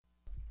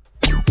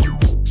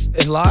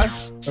It's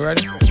live? You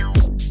ready?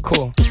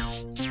 Cool.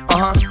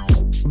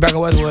 Back in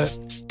Westwood.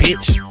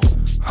 Bitch.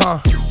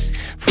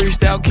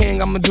 Freestyle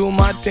king, I'ma do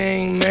my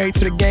thing. Married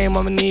to the game,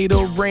 I'ma need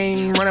a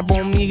ring. Run up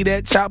on me,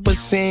 that chopper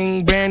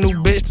sing. Brand new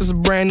bitch, that's a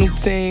brand new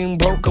team.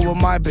 Broke up with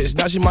my bitch,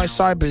 now she my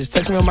side bitch.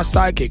 Text me on my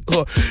sidekick,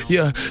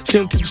 yeah. She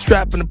don't keep the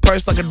strap in the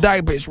purse like a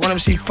dyke bitch. Run up,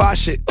 she fire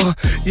shit,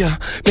 yeah.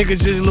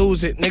 Niggas just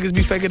lose it. Niggas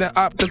be faking the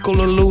optical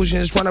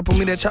illusions. Run up on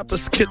me, that chopper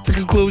skip the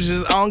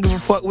conclusions. I don't give a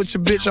fuck with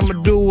your bitch,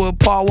 I'ma do a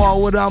paw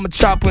wall with her, I'ma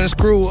chopper and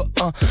screw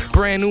her.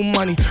 Brand new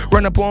money,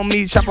 run up on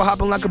me, chopper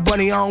hopping like a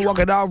bunny. I don't walk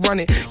it, I'll run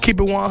it.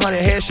 Keep it 100,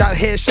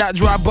 headshot,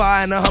 drive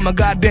by in a Hummer,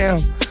 goddamn,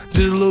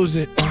 just lose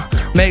it.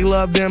 Make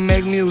love, then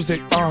make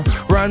music.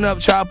 Run up,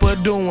 chopper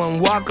doing.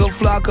 Waka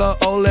flocka,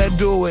 oh, let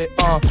do it.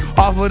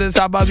 Off of the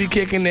top, I be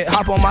kicking it.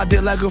 Hop on my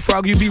dick like a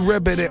frog, you be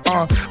ripping it.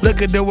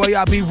 Look at the way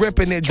I be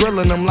ripping it,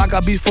 drilling them like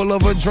I be full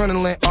of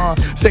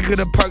adrenaline. Sick of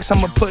the perks,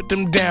 I'ma put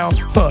them down.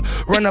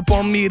 Run up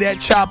on me, that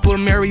chopper,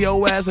 marry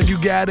your ass like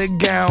you got a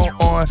gown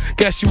on.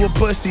 Guess you a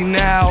pussy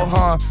now,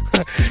 huh?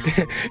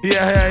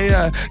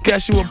 yeah.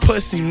 Guess you a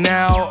pussy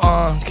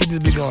now. Keep this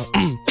beat going.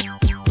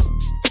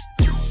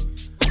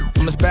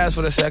 I'ma spaz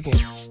for a second.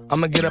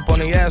 I'ma get up on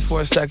the ass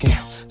for a second.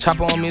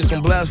 Chopper on me, it's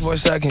gon' blast for a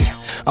second.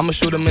 I'ma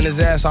shoot him in his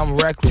ass, I'm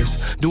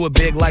reckless. Do it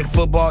big like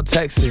football,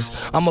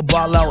 Texas. I'ma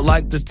ball out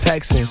like the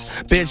Texans.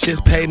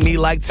 Bitches pay me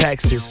like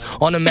taxes.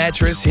 On the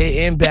mattress,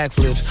 hitting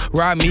backflips.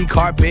 Ride me,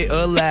 carpet,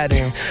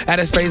 Aladdin. At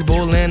a space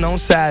bullin' on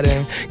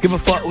Saturn. Give a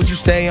fuck what you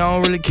say, I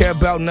don't really care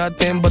about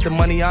nothing but the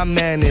money I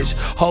manage.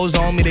 Hoes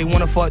on me, they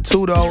wanna fuck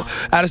too though.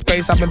 Out of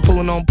space, I've been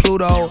pulling on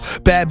Pluto.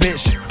 Bad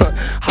bitch,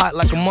 hot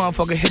like a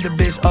motherfucker. Hit the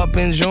bitch up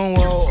in June.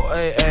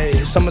 Hey,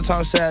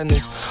 summertime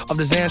sadness. Off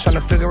the Zan,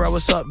 tryna figure out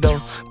what's up though.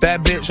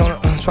 Bad bitch on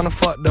tryna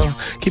fuck though.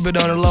 Keep it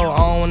on the low, I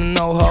don't wanna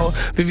know ho.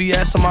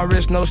 VVS on my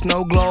wrist, no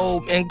snow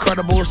globe.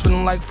 Incredibles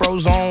feeling like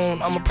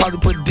Frozone. I'ma probably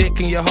put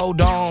dick in your whole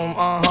dome.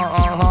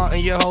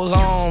 In your whole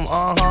zone.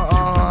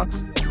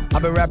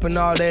 I've been rapping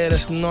all day,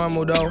 that's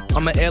normal though.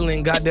 I'm an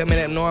alien, goddamn it,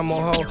 that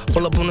normal hoe.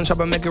 Pull up on the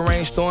chopper, make it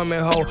rain, storming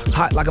hoe.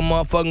 Hot like a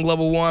motherfucking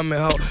global warming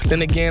hoe.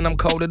 Then again, I'm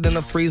colder than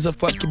a freezer.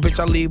 Fuck you, bitch,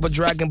 I leave a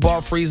Dragon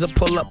Ball freezer.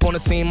 Pull up on the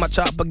scene, my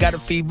chopper got a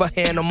fever.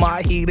 Hand on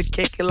my heater,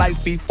 kick it like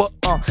FIFA.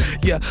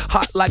 Yeah,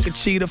 hot like a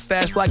cheetah,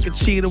 fast like a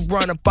cheetah.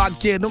 Run up, I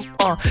get him.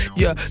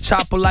 Yeah,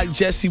 chopper like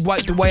Jesse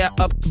White, the way I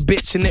up the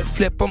bitch and it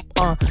flip him.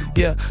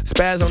 Yeah,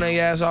 spaz on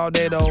their ass all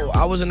day though.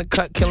 I was in the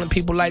cut, killing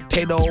people like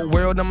Tato.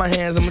 World in my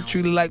hands, I'ma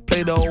treat it like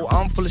Play-Doh.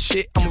 I'm full of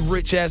shit, I'm a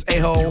rich ass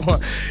a-hole.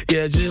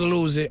 Yeah, just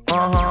lose it.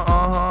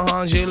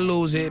 Just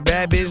lose it.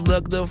 Bad bitch,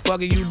 look, the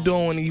fuck are you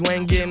doing? You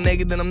ain't getting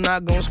naked, then I'm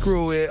not gonna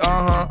screw it.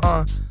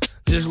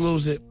 Just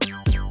lose it.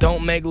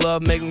 Don't make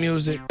love, make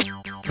music.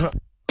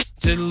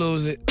 Just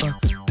lose it.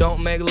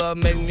 Don't make love,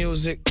 make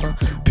music.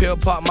 Pill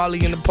pop,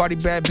 Molly in the party,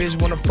 bad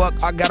bitch wanna fuck.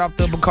 I got off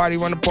the Bacardi,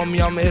 run up on me,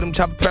 I'ma hit him,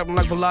 chopper prep him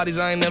like Pilates.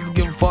 I ain't never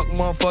give a fuck,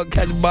 motherfucker,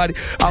 catch a body.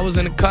 I was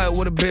in the cut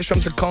with a bitch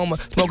from Tacoma,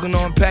 smoking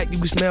on pack, you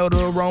can smell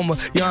the aroma.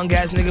 Young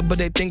ass nigga, but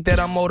they think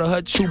that I'm older.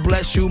 Her true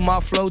bless you, my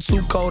flow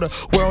too colder.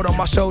 World on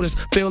my shoulders,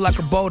 feel like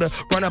a boulder.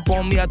 Run up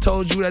on me, I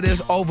told you that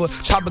it's over.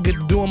 Chopper get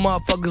to doing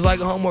motherfuckers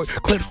like homework.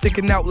 Clip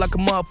sticking out like a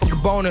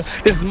motherfucking boner.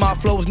 This is my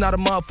flow, it's not a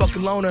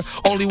motherfucking loner.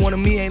 Only one of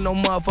me, ain't no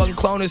motherfucking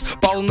cloners.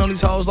 Ballin' on these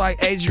hoes like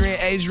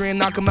Adrian,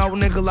 knock him out,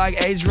 nigga, like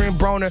Adrian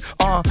Broner.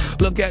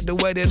 Look at the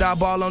way that I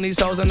ball on these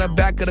hoes in the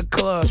back of the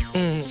club.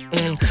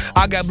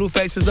 I got blue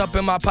faces up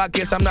in my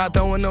pockets, I'm not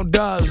throwing no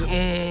doves.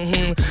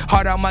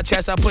 Heart out my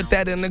chest, I put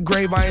that in the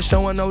grave, I ain't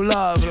showing no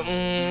love.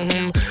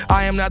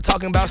 I am not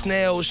talking about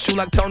snails, shoot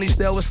like Tony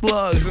Snell with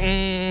slugs.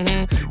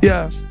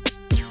 Yeah,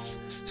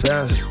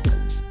 spaz.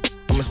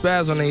 I'ma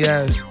spaz on the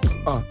ass.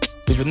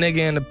 Leave a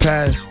nigga in the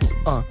past.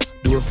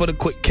 Do it for the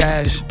quick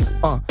cash.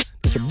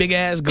 It's a big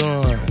ass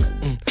gun,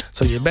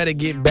 so you better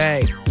get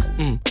back.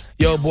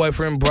 Your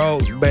boyfriend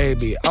broke,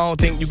 baby. I don't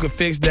think you can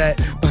fix that.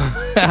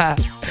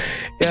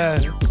 Yeah.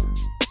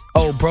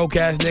 Oh, broke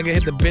ass nigga,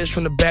 hit the bitch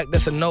from the back.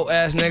 That's a no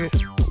ass nigga.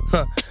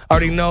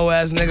 Already know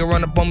ass nigga,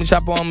 run up on me,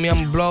 chop on me,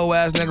 I'm a blow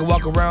ass nigga.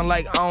 Walk around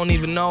like I don't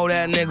even know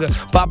that nigga.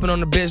 Popping on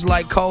the bitch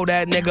like cold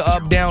that nigga.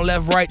 Up, down,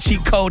 left, right,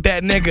 cheat code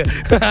that nigga.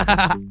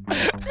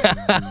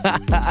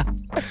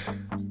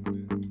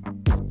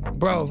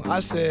 Bro, I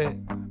said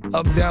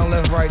up, down,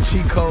 left, right,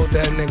 cheat code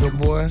that nigga,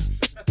 boy.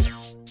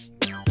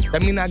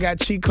 That mean I got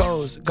cheat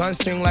codes. Gun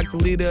sing like the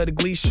leader of the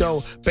Glee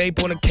show. Babe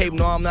on the cape,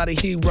 no, I'm not a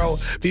hero.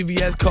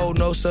 VVS code,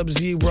 no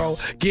Sub-Zero.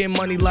 Getting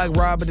money like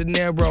Robert De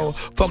Niro.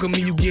 Fuck with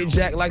me, you get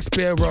jacked like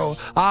Sparrow.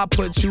 I'll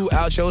put you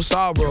out your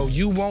sorrow.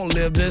 You won't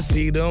live to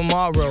see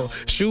tomorrow.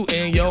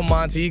 Shooting your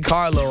Monte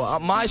Carlo.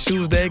 My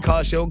shoes, they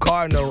cost your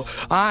car, no.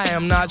 I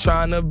am not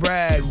trying to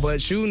brag,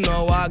 but you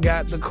know I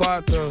got the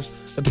cuartos,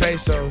 the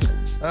pesos.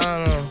 I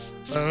don't know.